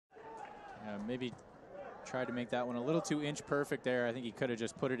Maybe tried to make that one a little too inch perfect there. I think he could have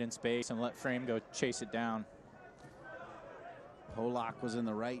just put it in space and let Frame go chase it down. Polak was in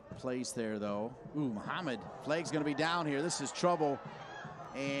the right place there, though. Ooh, Muhammad. Flag's going to be down here. This is trouble.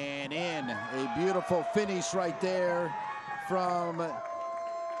 And in. A beautiful finish right there from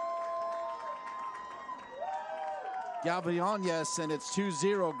Gavilanes, and it's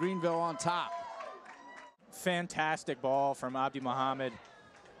 2-0, Greenville on top. Fantastic ball from Abdi Muhammad.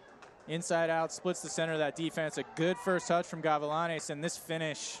 Inside out, splits the center of that defense. A good first touch from Gavilanes, and this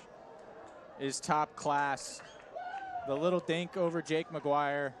finish is top class. The little dink over Jake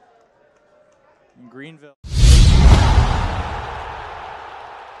McGuire in Greenville.